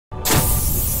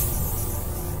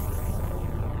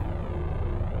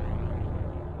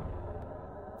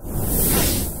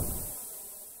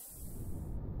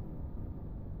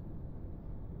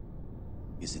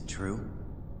Is it true?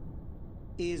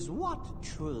 Is what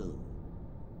true?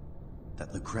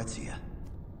 That Lucrezia...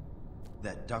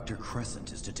 that Dr.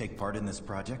 Crescent is to take part in this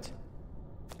project?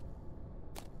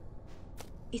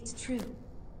 It's true.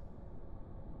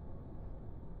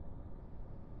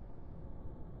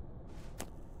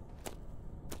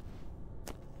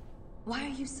 Why are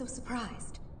you so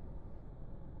surprised?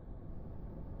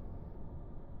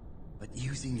 But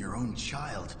using your own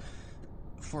child...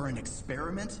 for an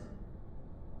experiment?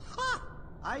 Ha!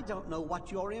 I don't know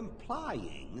what you're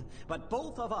implying, but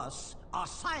both of us are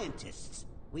scientists.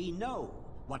 We know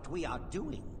what we are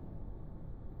doing.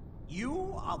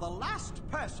 You are the last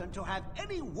person to have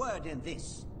any word in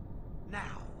this.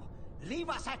 Now, leave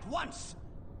us at once,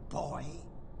 boy.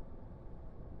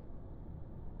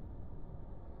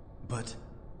 But...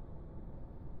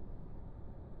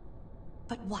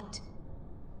 But what?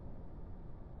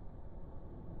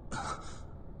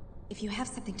 If you have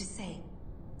something to say,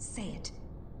 say it.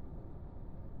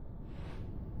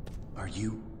 Are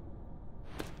you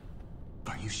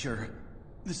sure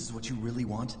this is what you really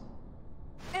want?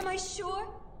 Am I sure?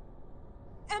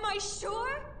 Am I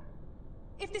sure?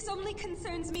 If this only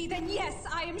concerns me, then yes,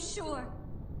 I am sure.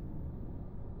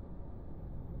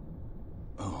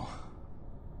 Oh.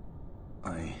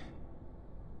 I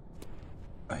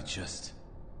just...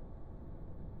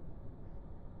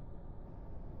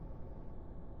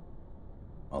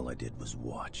 All I did was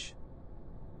watch.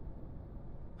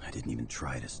 I didn't even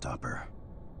try to stop her.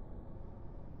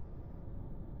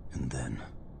 And then...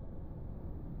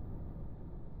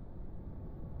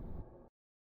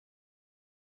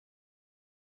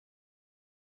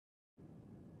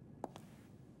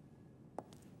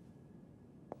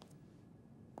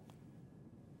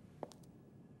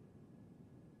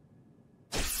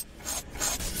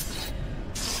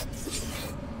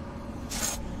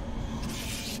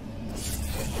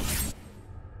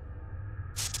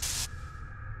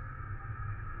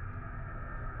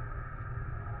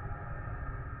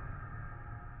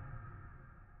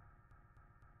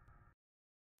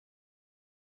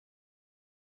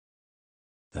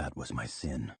 That was my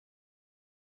sin.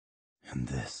 And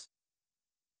this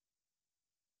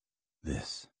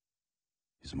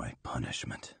is my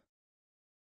punishment.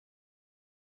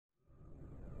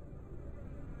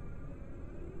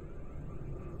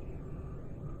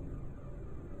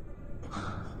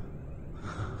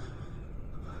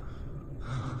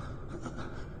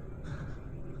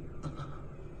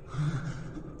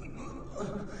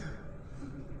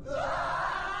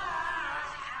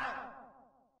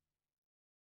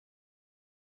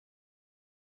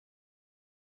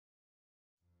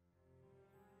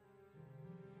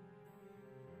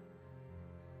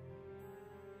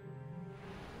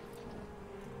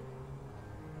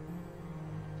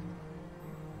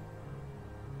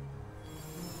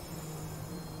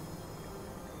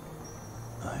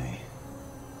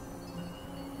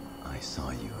 I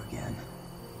saw you again.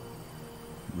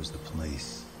 It was the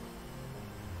place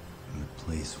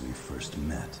we first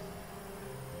met.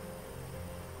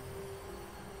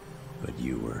 But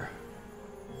you were...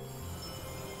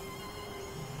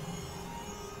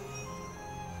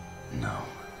 No,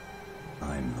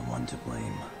 I'm the one to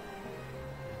blame.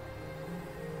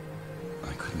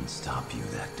 I couldn't stop you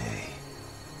that day.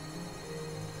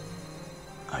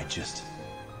 I just...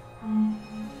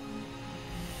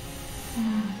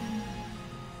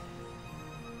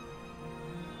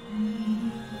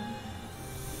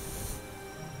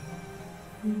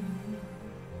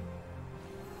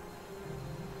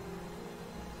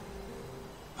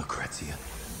 Lucrezia.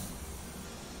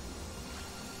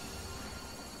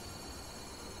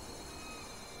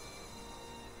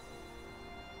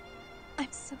 I'm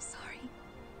so sorry.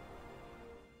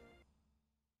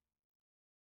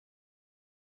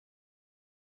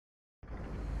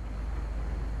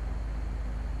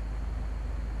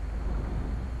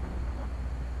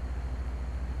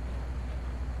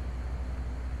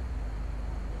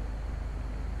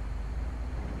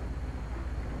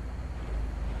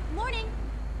 Morning.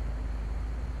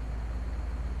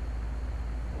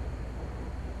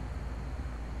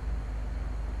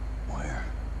 Where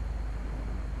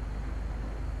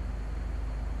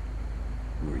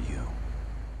were you?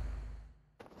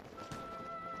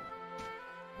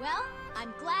 Well,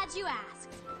 I'm glad you asked.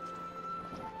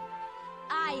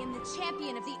 I am the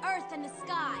champion of the earth and the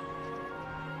sky.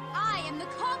 I am the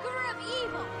conqueror of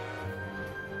evil.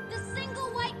 The single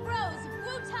white rose of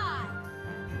Wutai.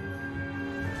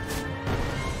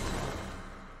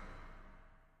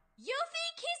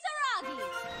 Yuffie Kisaragi!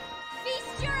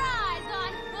 Feast your eyes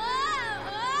on...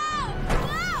 Whoa!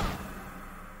 Whoa!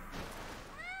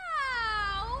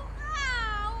 Whoa!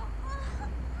 Ow!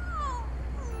 Ow!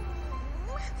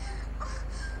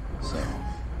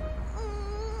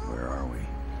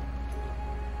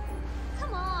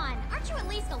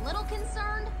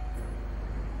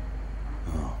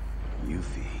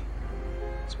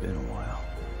 Been a while.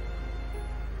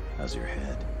 How's your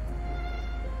head?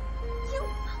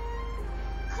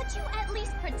 Could you at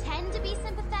least pretend to be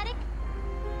sympathetic?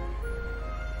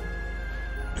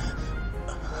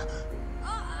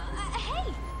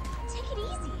 Hey! Take it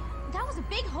easy. That was a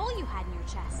big hole you had in your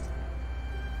chest.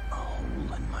 A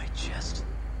hole in my chest?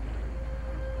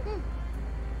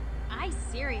 I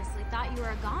seriously thought you were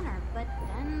a goner, but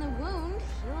then the wound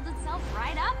healed itself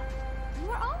right up. You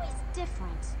were always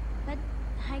different, but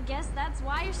I guess that's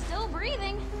why you're still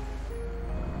breathing.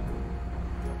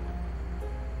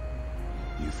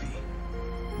 Yuffie,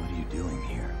 what are you doing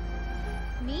here?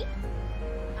 Me?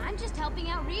 I'm just helping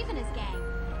out Reeve and his gang.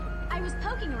 I was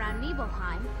poking around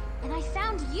Nibelheim, and I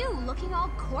found you looking all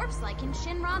corpse-like in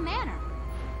Shinra Manor.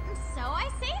 So I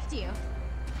saved you.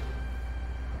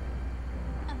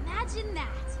 Imagine that!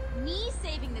 Me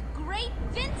saving the great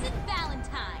Vincent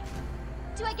Valentine!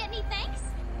 Do I get any thanks?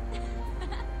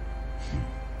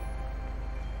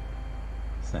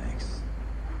 Thanks,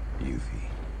 Yuffie.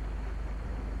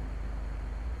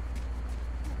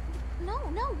 No,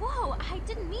 whoa! I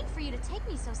didn't mean for you to take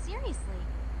me so seriously.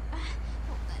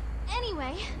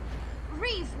 Anyway,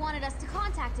 Reeve wanted us to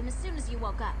contact him as soon as you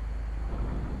woke up.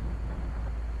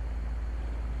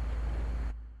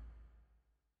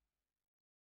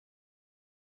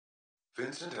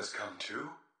 Vincent has come too?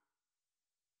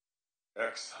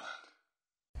 Excellent.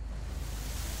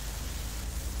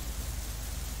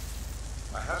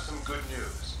 I have some good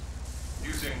news.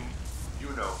 Using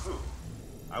you-know-who,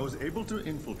 I was able to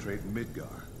infiltrate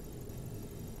Midgar.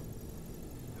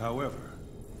 However,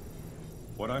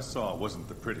 what I saw wasn't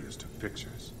the prettiest of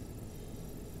pictures.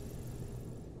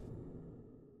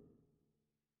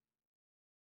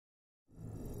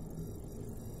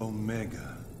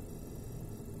 Omega.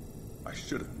 I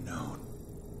should have known.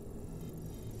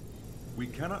 We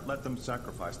cannot let them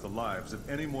sacrifice the lives of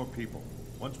any more people.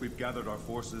 Once we've gathered our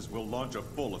forces, we'll launch a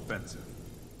full offensive.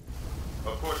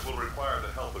 Of course, we'll require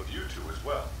the help of you two as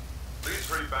well. Please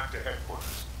hurry back to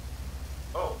headquarters.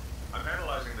 Oh, I'm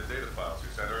analyzing the data files you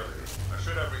sent earlier. I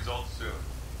should have results soon.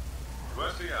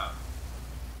 USC out.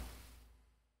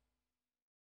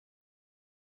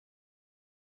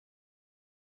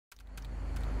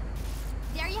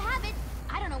 There you have it.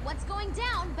 I don't know what's going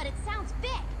down, but it sounds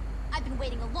big. I've been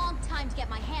waiting a long time to get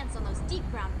my hands on those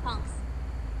DeepGround punks.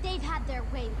 They've had their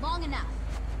way long enough.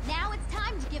 Now it's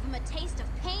time to give them a taste of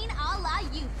pain a la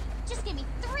Yuffie. Just give me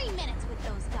 3 minutes with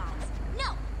those guys.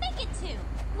 No, make it 2.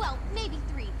 Well, maybe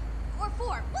 3. Or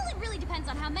 4. Well, it really depends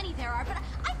on how many there are, but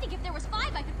I think if there was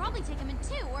 5, I could probably take them in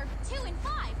 2, or 2 and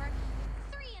 5, or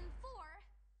 3 and 4.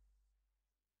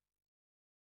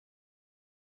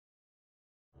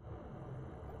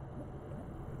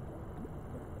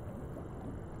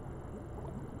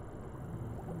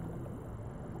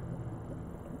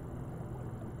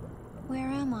 Where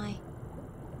am I?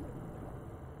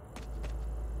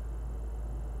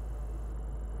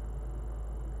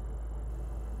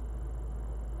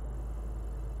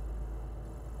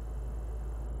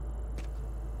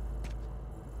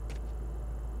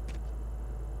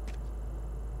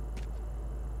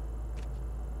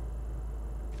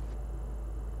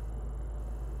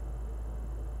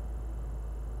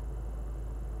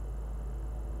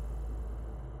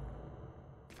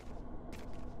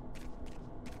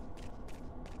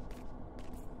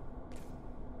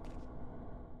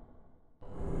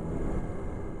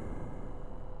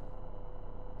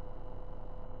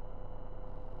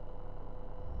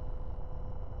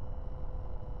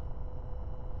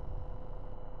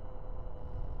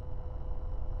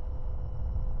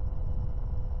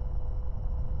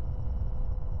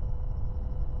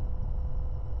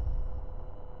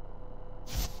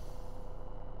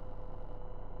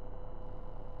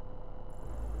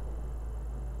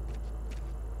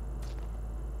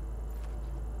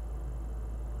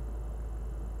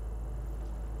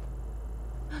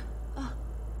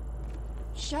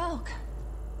 Shulk,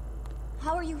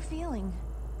 how are you feeling?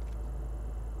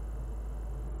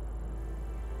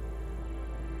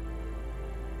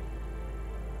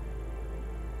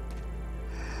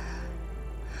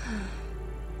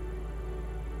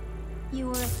 You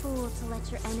were a fool to let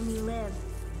your enemy live.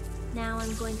 Now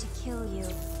I'm going to kill you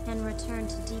and return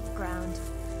to DeepGround.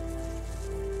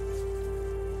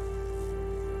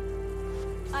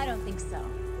 I don't think so.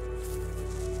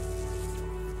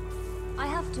 I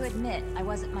have to admit, I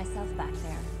wasn't myself back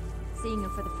there. Seeing you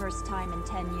for the first time in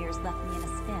 10 years left me in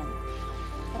a spin.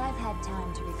 But I've had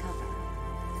time to recover.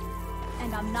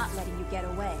 And I'm not letting you get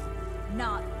away.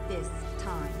 Not this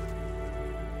time.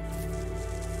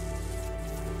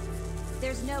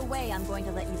 There's no way I'm going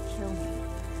to let you kill me.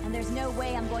 And there's no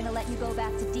way I'm going to let you go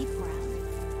back to DeepGround.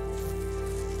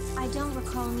 I don't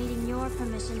recall needing your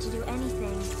permission to do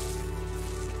anything.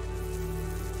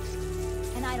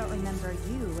 And I don't remember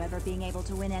you ever being able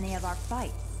to win any of our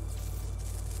fights.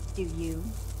 Do you?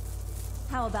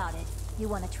 How about it? You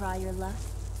want to try your luck?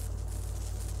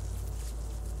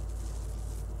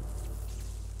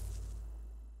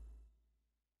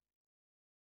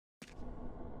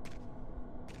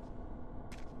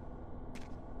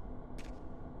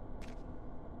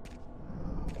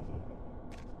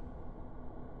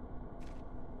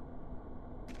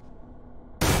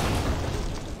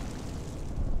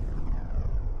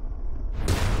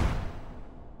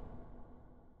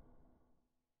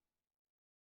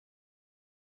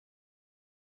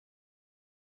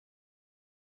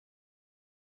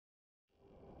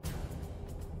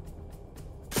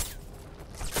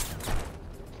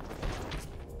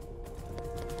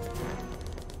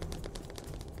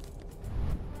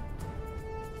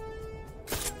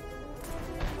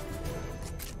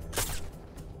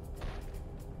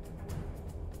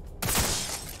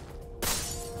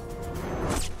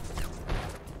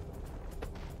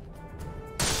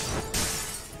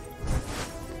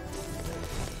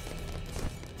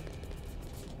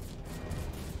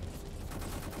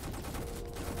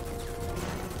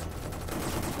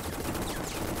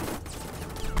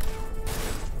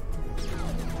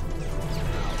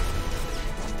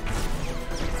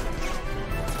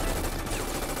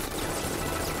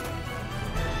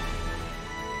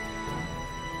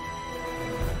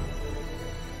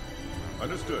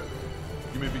 Understood.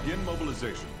 You may begin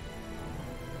mobilization.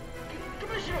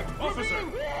 Commissioner! Officer!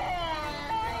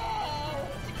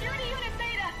 Security Unit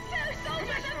Beta! Sir,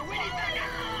 soldiers are winning!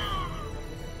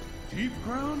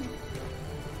 DeepGround?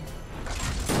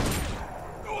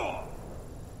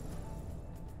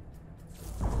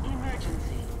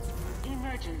 Emergency.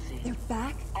 Emergency. They're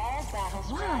back? All battle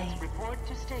Why? squads report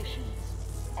to stations.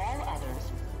 All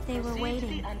others They were proceed to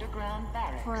waiting the underground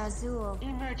barracks. for Azul.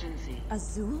 Emergency.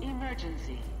 Azul?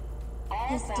 Emergency. All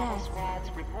His battle death squads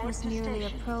report was to merely a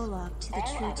stations. prologue to the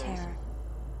All true others terror.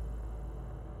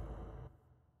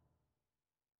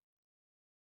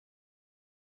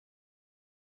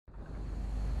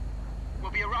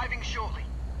 We'll be arriving shortly.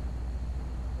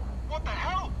 What the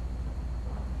hell?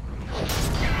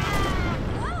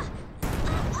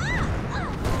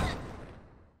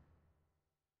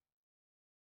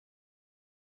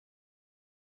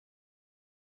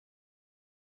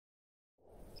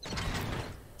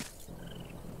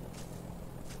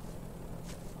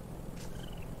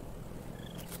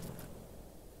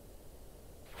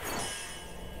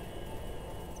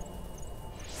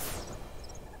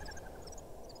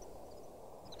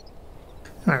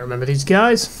 I remember these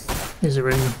guys. These are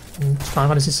in Final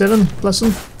Fantasy VII, bless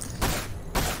them.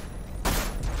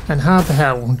 And how the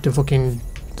hell do fucking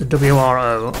the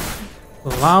WRO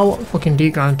allow fucking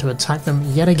DeepGround to attack them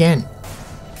yet again?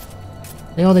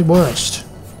 They are the worst.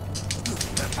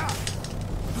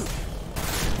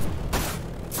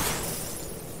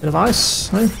 Bit of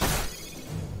ice, eh?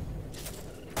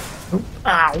 Oh,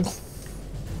 ow!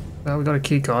 Well, we got a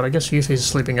key card. I guess Yuffie's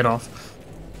sleeping it off.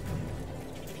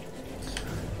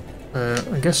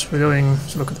 I guess we're going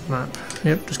to look at the map.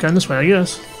 Yep, just going this way, I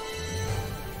guess.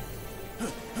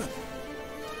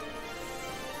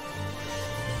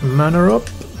 Mana up.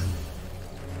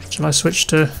 Shall I switch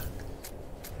to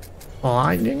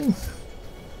lightning?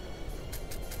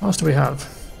 What else do we have?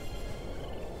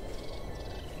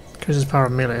 Increases power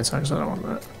of melee attacks, I don't want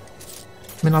that.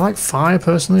 I mean, I like fire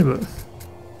personally, but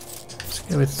let's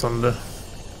go with thunder.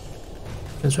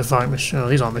 Since we're fighting machines. Oh,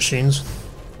 these aren't machines.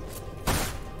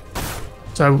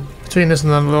 So, between this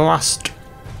and the last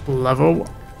level,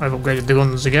 I've upgraded the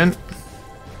guns again.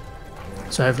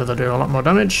 So hopefully they'll do a lot more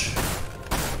damage.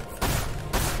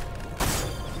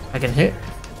 I can hit.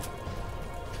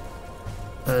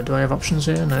 Do I have options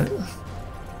here? No.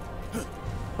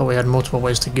 Oh, we had multiple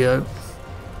ways to go.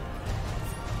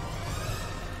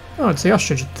 Oh, it's the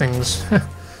ostrich things.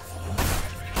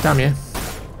 Damn you.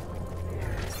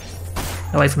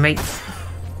 Away from me.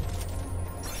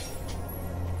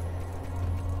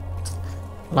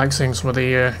 I like seeing some of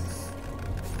the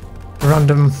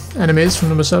random enemies from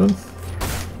number 7.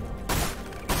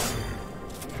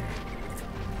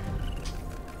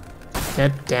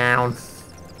 Get down.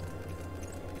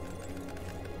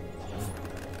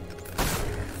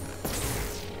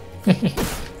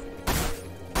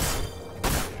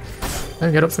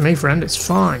 Don't get up for me, friend, it's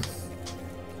fine.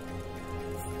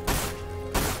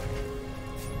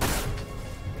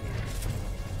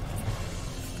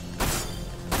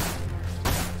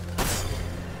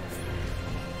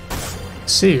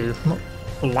 See you, not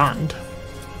land.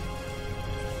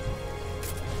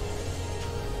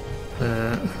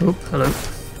 Oh, hello.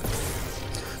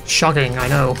 Shocking, I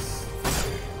know.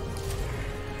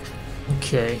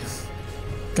 Okay.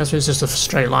 Guess it's just a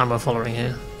straight line we're following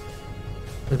here.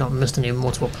 We've not missed any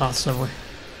multiple paths, have we?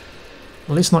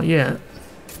 At least not yet.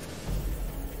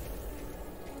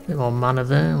 Bit more mana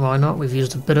there, why not? We've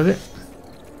used a bit of it.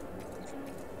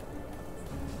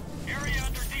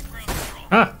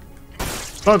 Ah!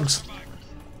 Bugs!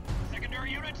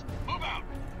 Secondary units, move out.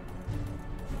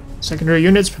 Secondary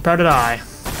units, prepare to die.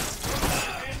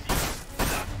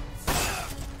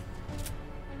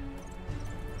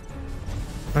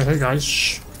 Okay, guys.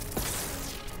 Shh.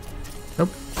 Nope,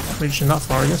 not reaching that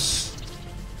far, I guess.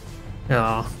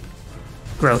 Yeah.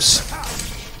 Gross.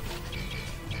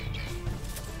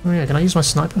 Oh yeah, can I use my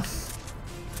sniper?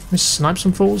 Let me snipe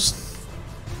some fools.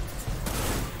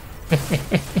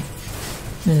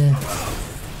 Yeah.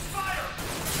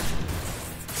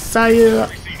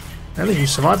 Fire! Really, you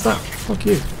survived that? Fuck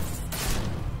you.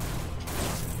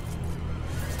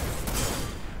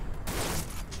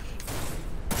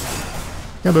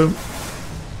 Kaboom.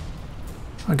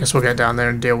 I guess we'll get down there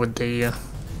and deal with the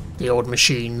old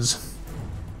machines.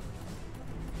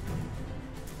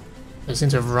 They seem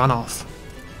to have run off.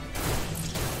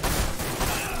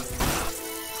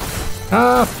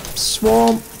 Ah!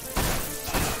 Swarm!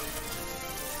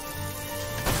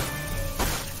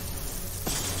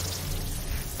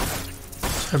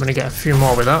 Hoping to get a few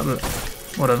more with that, but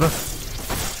whatever.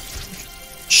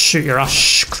 Shoot your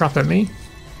ass crap at me.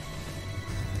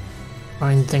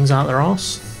 Find things out their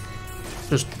arse.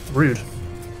 Just rude.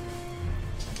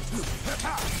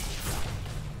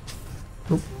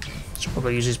 Oop. Should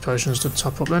probably use these potions to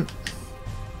top up then.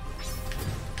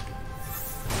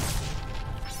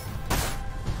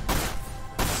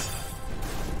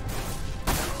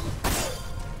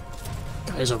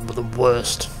 Guys are the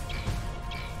worst.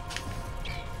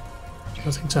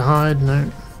 Nothing to hide, no.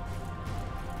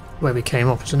 Where we came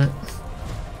up, isn't it?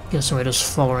 Guessing we're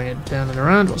just following it down and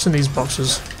around. What's in these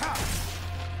boxes?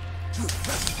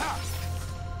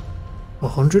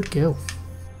 100 gil.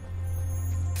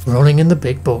 Rolling in the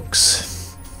big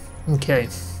books. Okay.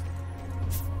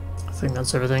 I think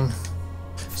that's everything.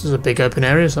 This is a big open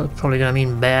area, so that's probably going to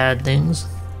mean bad things.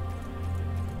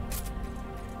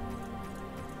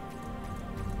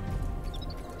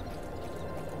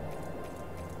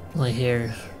 I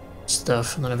hear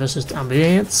stuff, and none of this is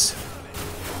ambience.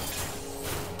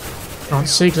 Can't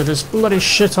see because of this bloody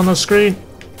shit on the screen.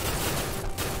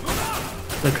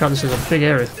 Holy crap, this is a big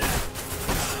area.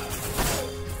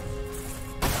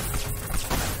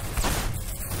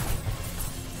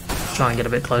 Try and get a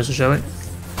bit closer, shall we?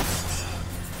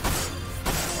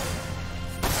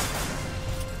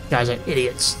 Guys are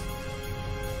idiots.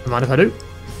 Mind if I do?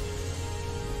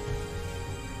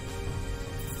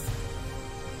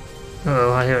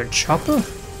 Oh, I hear a chopper?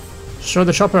 Show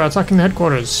the chopper attacking the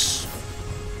headquarters.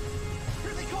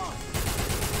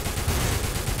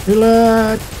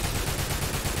 Reload!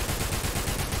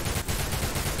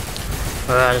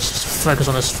 Let's just focus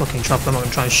on this fucking chopper. I'm not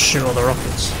gonna try and shoot all the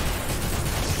rockets.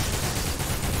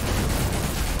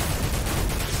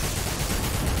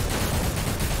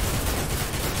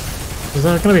 Is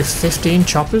there gonna be 15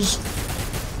 choppers?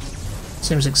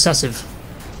 Seems excessive.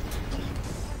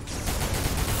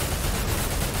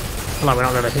 I feel like we're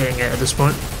not really hitting it at this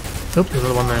point. Oh, there's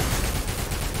another one there.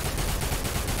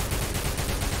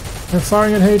 They're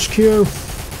firing at HQ.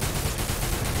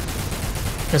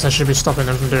 Guess I should be stopping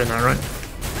them from doing that, right?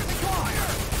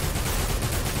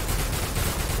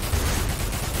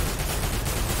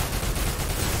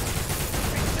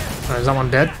 Is that one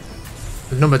dead?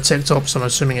 The number ticked up, so I'm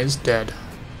assuming it's dead.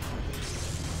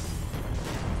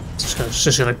 It's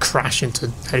just gonna crash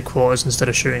into headquarters instead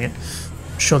of shooting it.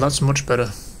 I'm sure that's much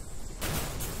better.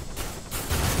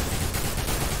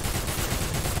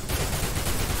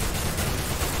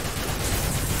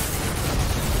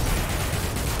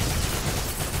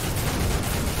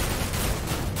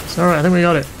 It's alright, I think we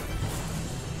got it.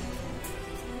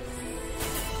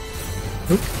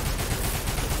 Oop.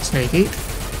 Sneaky.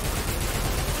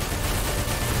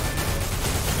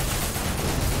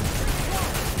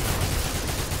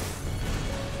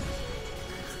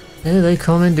 Here they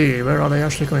come indeed. Where are they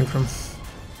actually coming from?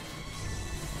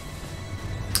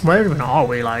 Where even are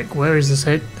we? Like, where is this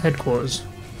headquarters?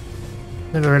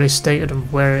 Never really stated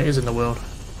of where it is in the world.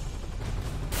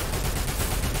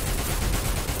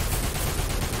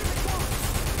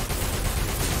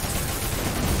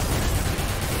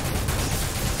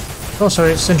 Also,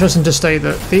 it's interesting to state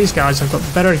that these guys have got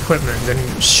better equipment than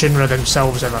Shinra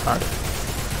themselves ever had.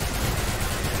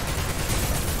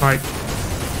 Like,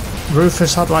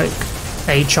 Rufus had like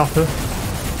a chopper.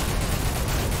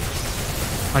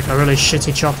 like a really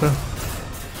shitty chopper.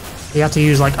 He had to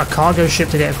use like a cargo ship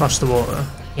to get across the water.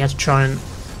 He had to try and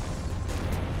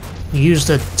use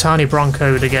the tiny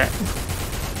Bronco to get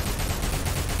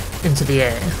into the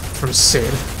air from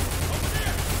Sid.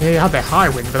 Yeah, he had their high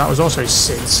wind, but that was also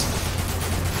Sid's.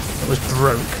 It was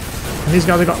broke. And these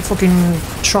guys have got fucking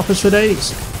choppers for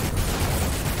days.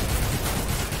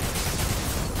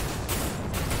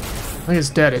 I think it's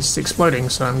dead, it's exploding,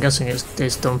 so I'm guessing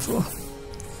it's done for.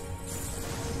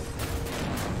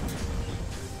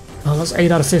 Oh, that's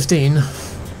 8 out of 15.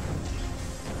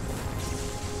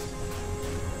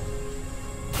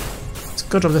 It's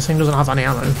good job this thing doesn't have any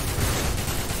ammo.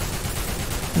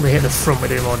 When we hit the front, we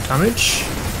do more damage.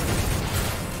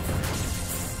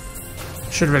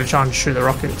 Should really try and shoot the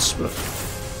rockets, but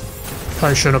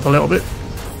probably shut up a little bit.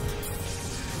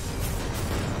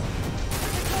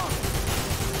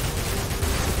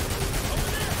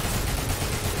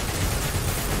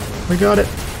 We got it.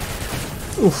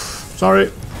 Oof,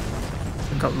 sorry.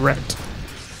 I got wrecked.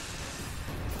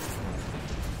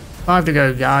 5 to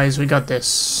go, guys. We got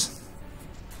this.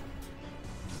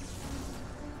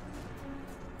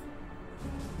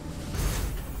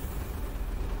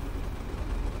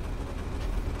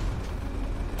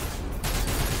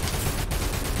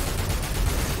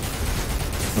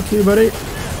 Fuck you, buddy.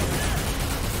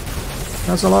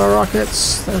 That's a lot of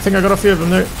rockets. I think I got a few of them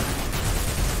though.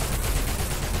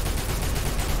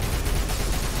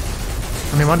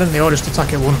 I mean, why didn't they all just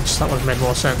attack it once? That would have made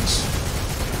more sense.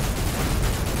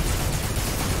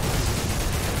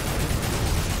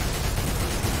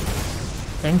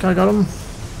 I think I got them.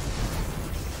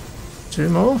 2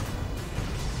 more.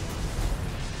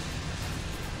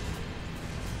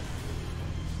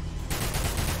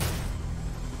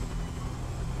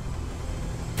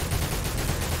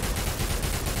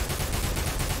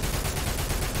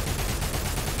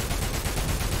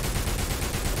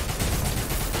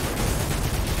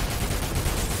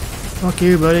 Fuck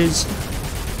you, buddies.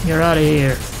 You're out of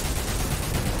here.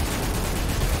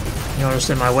 You're just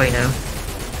in my way now.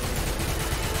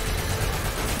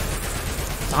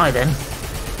 Die then.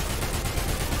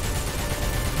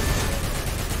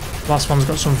 Last one's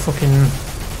got some fucking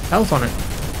health on it.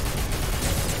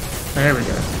 There we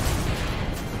go.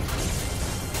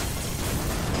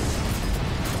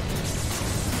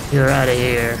 You're out of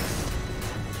here.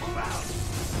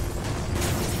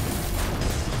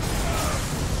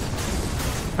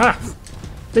 Ah!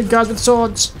 Big guys with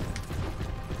swords!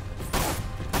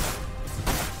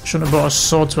 Shouldn't have brought a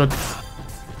sword to a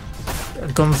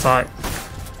gunfight.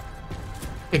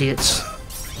 Idiots.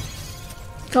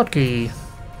 God key.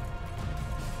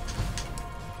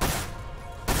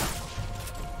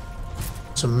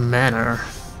 Some manor.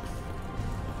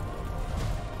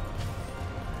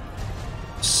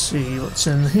 Let's see what's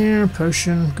in here.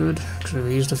 Potion, good. Because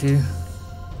we've used a few.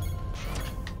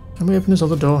 Can we open this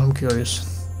other door? I'm curious.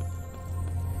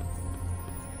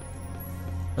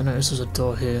 I noticed there's a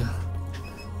door here.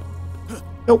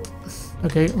 Nope.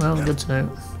 Okay, well, good to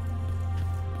know.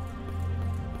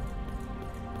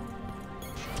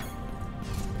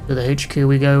 To the HQ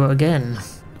we go again.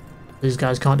 These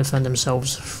guys can't defend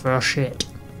themselves for shit.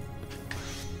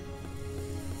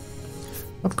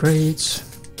 Upgrades.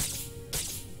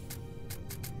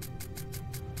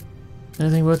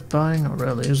 Anything worth buying? Not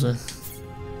really, is there?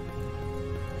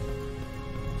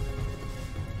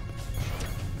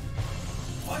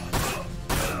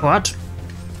 What?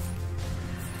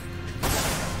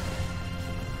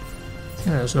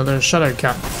 Yeah, there's another shadow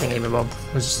cat thingy-mabob.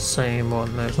 It's the same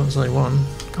one. No, it's not the same one.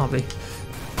 Can't be.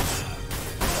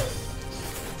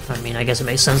 I mean, I guess it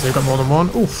makes sense they've got more than one.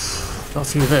 Oof, got a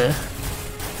few there.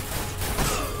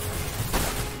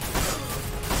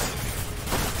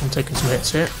 I'm taking some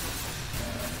hits here.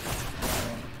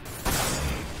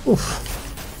 Oof.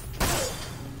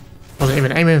 Wasn't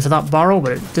even aiming for that barrel,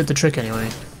 but it did the trick anyway.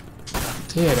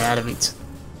 Get out of it.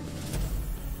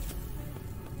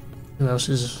 Who else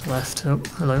is left? Oh,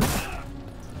 hello.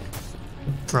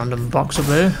 Random box up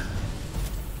there.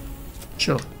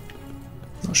 Sure.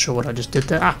 Not sure what I just did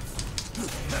there. Ah!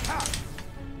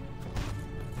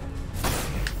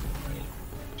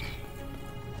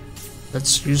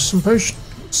 Let's use some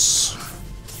potions.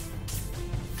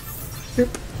 Yep.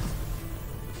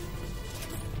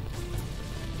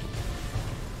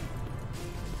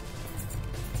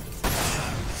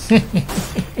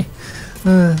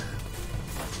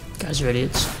 Guys are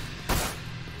idiots.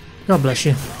 God bless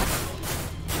you.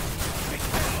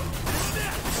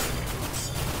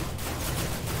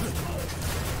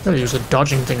 Gotta use the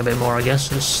dodging thing a bit more, I guess.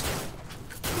 Just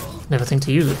never think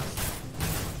to use it.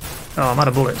 Oh, I'm out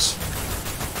of bullets.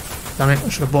 Damn it, I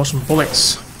should have bought some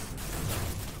bullets.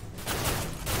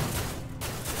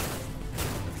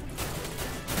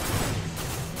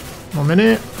 1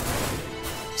 minute.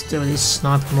 Let's deal with these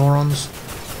sniper morons.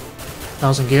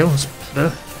 1,000 gil, that's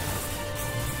better.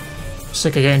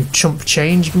 Sick of getting chump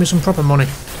change, give me some proper money.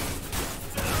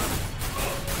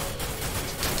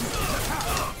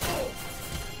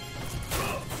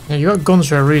 Yeah, you got guns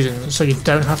for a reason, so you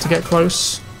don't have to get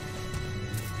close.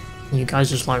 And you guys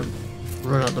just like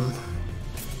run at them.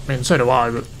 I mean, so do I,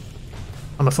 but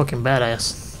I'm a fucking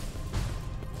badass.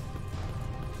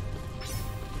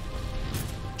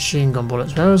 Machine gun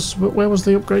bullets. Where was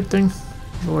the upgrade thing?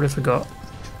 I already forgot.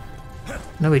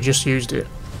 No, we just used it.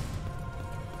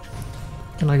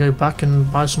 Can I go back and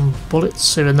buy some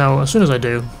bullets? Even though, as soon as I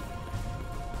do,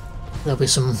 there'll be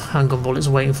some handgun bullets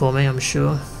waiting for me, I'm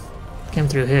sure. Came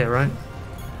through here, right?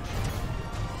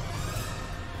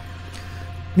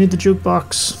 Need the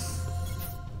jukebox.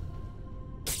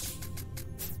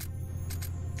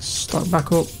 Start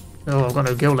back up. Oh, I've got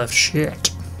no gil left.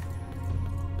 Shit.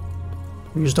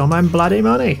 Used all my bloody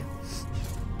money.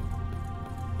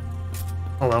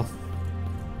 Oh well.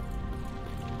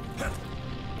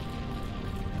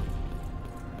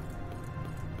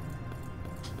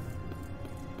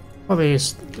 Probably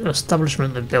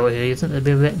establishment they've built here, you think they'd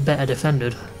be a bit better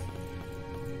defended.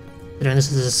 You know,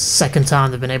 this is the second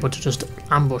time they've been able to just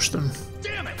ambush them.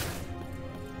 Damn it!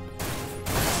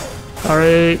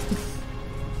 Sorry.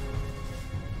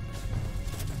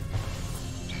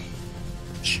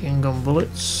 Machine gun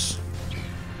bullets.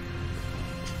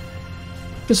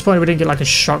 Disappointed we didn't get like a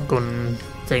shotgun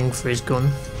thing for his gun.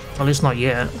 At least not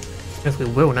yet. If we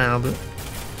will now, but.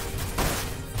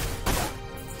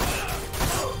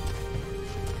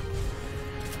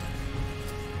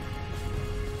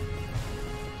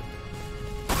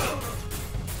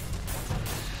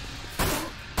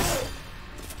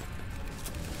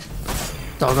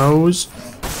 Doggos.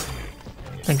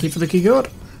 Thank you for the key card.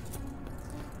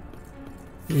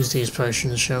 Use these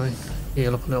potions, shall we?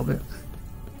 Heal up a little bit.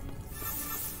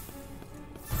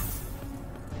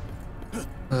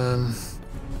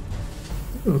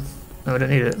 Ooh, no, I don't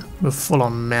need it. We're full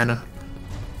on mana.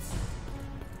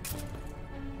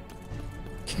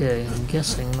 Okay, I'm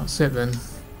guessing that's it then.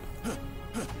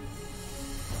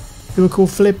 Do a cool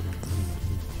flip.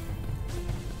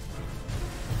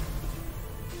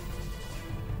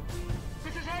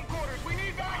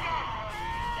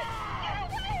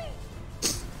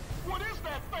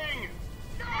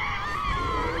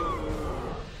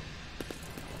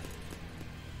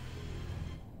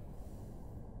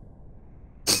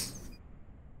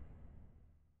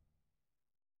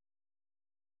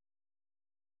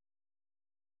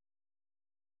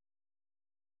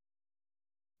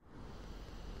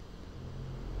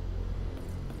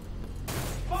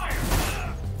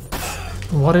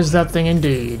 What is that thing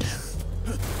indeed?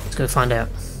 Let's go find out.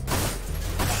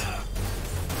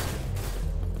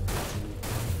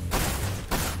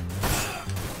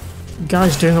 What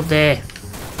guys doing up there?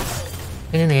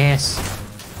 In the ass.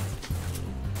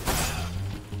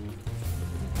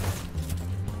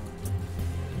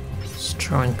 Let's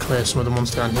try and clear some of the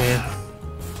ones down here.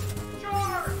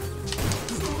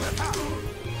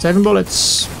 7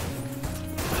 bullets.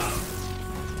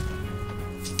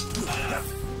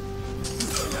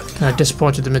 Kind of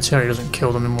disappointed the material doesn't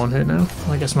kill them in one hit now.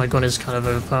 I guess my gun is kind of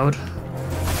overpowered.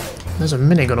 There's a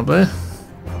minigun up there.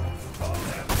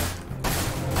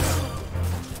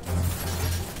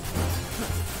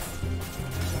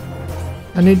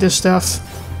 I need this stuff.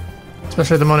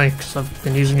 Especially the money, because I've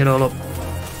been using it all up.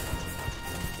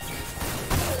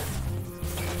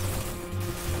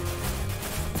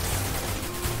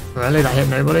 Really? That hit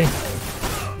nobody?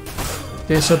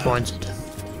 Disappointed.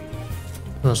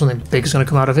 Well, something big's going to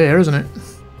come out of here, isn't it?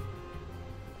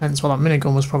 Hence what that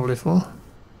minigun was probably for.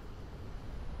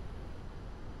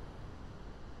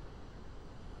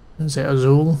 Is it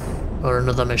Azul? Or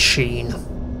another machine?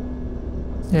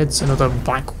 It's another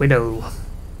Black Widow.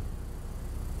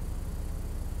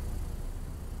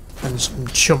 And some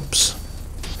chumps.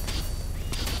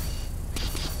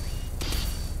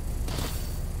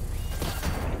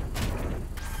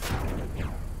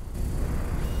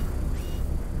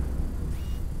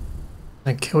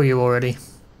 I kill you already.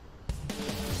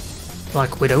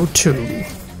 Black Widow 2.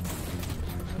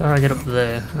 How do I get up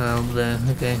there? Up there,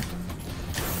 okay.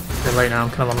 A bit late now,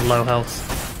 I'm kind of on low health.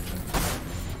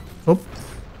 Oh,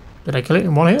 did I kill it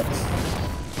in one hit?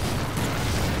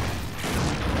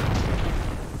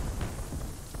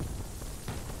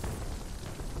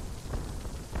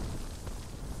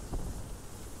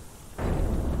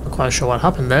 Not quite sure what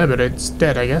happened there, but it's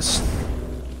dead, I guess.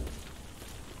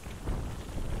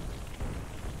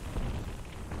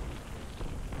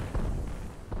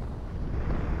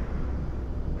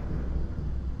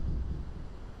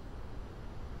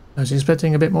 I was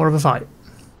expecting a bit more of a fight.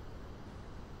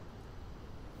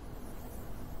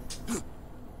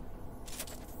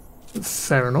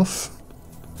 Fair enough.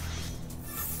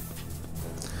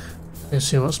 Let's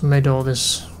see what's made all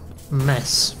this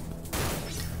mess.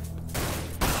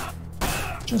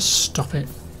 Just stop it.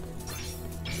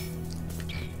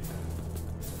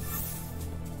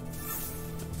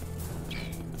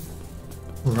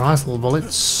 Rifle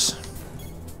bullets.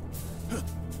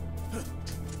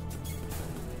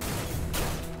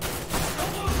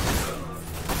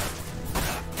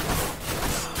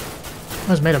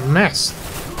 That's made a mess.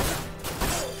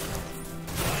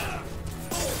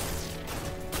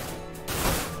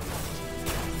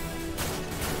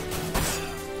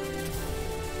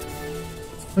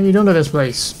 What are you doing to this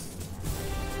place?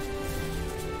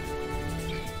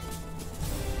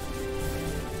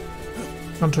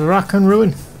 Onto rack and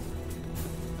ruin.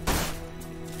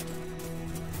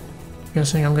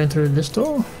 Guessing I'm going through this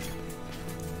door.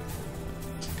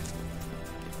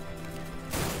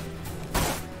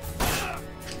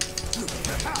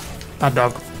 Bad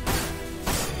dog.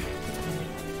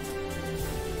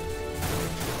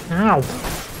 Ow.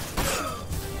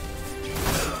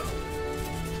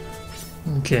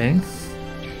 Okay.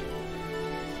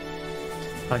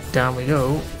 Back down we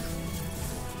go.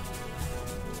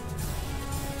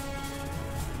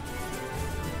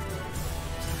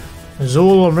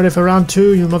 Zool, I'm ready for round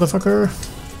 2, you motherfucker.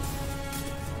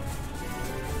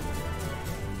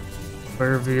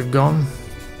 Wherever you've gone.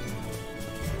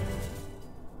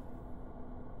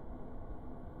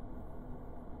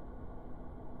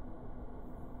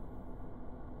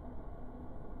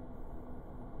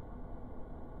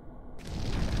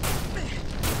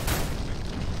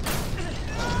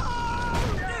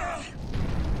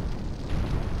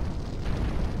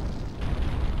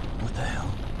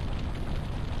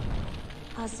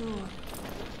 Azul.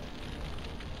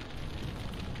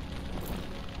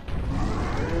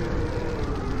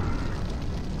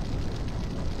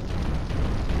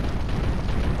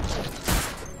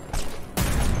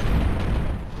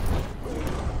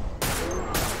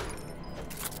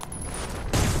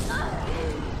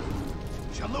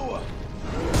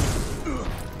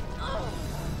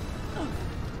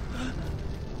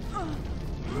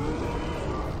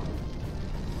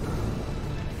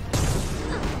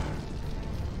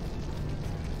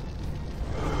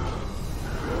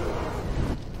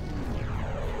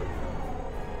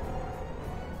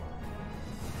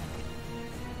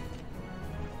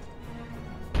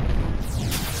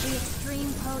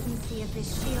 Potency of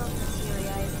this shield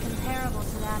materia is comparable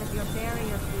to that of your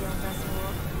barrier field,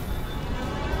 Azul.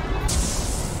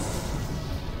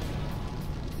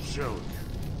 Shelly,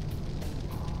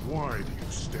 why do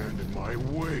you stand in my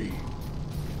way?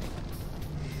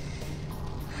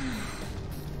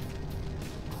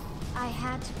 I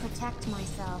had to protect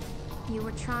myself. You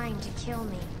were trying to kill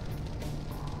me.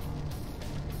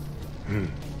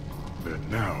 Then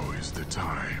now is the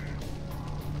time.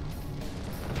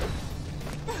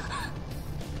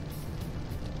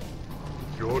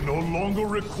 You're no longer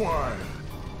required.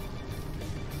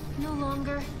 No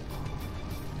longer?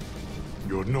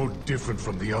 You're no different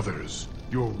from the others.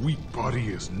 Your weak body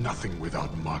is nothing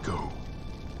without Mako.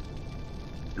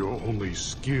 Your only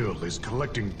skill is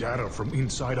collecting data from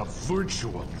inside a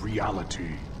virtual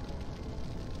reality.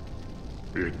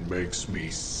 It makes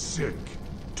me sick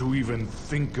to even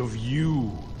think of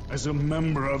you as a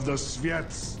member of the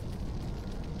Sviets.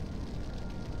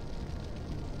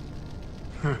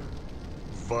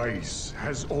 Vice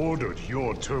has ordered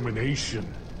your termination.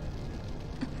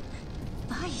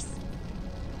 Vice?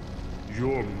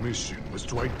 Your mission was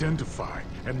to identify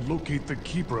and locate the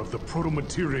keeper of the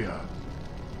proto-materia.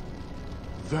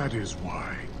 That is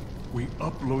why we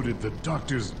uploaded the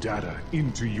doctor's data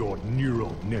into your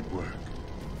neural network.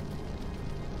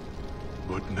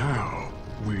 But now,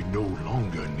 we no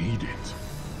longer need it.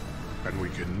 And we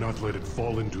cannot let it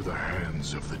fall into the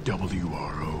hands of the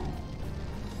WRO.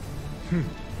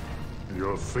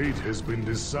 Your fate has been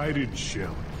decided,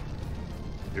 Shelly.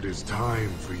 It is time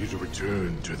for you to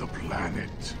return to the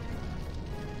planet.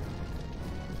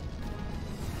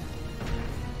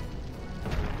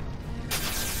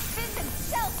 Vincent,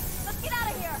 Shell, let's get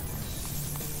out of here!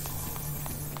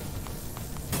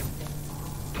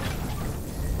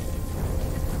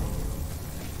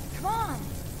 Come on!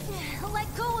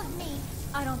 Let go of me!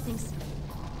 I don't think so.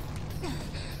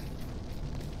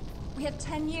 We have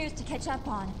 10 years to catch up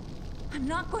on. I'm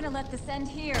not going to let this end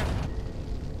here.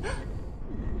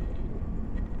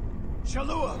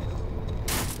 Shalua!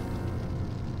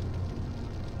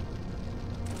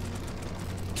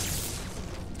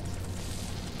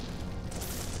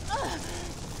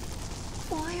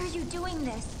 Why are you doing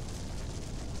this?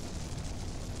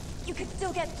 You could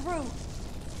still get through.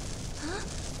 Huh?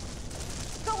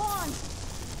 Go on!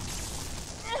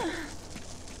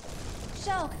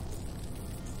 Shulk!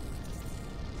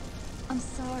 I'm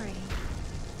sorry.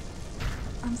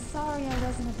 I'm sorry I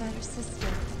wasn't a better sister.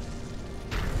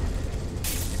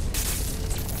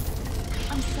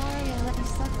 I'm sorry I let you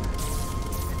suffer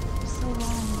for so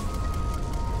long.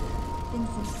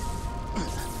 Vincent,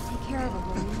 take care of her,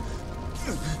 will you?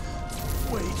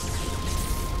 Wait.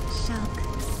 Shulk,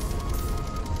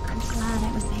 I'm glad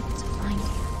I was able to find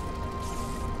you.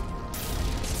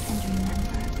 And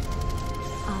remember,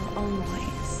 I'll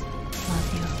always love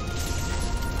you.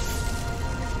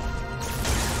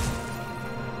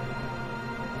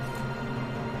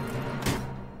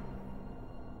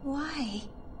 Why?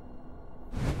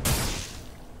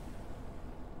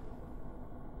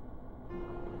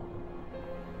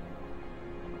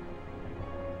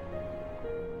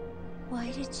 Why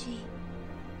did she?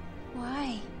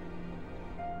 Why?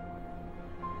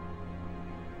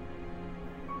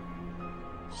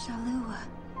 Shalua.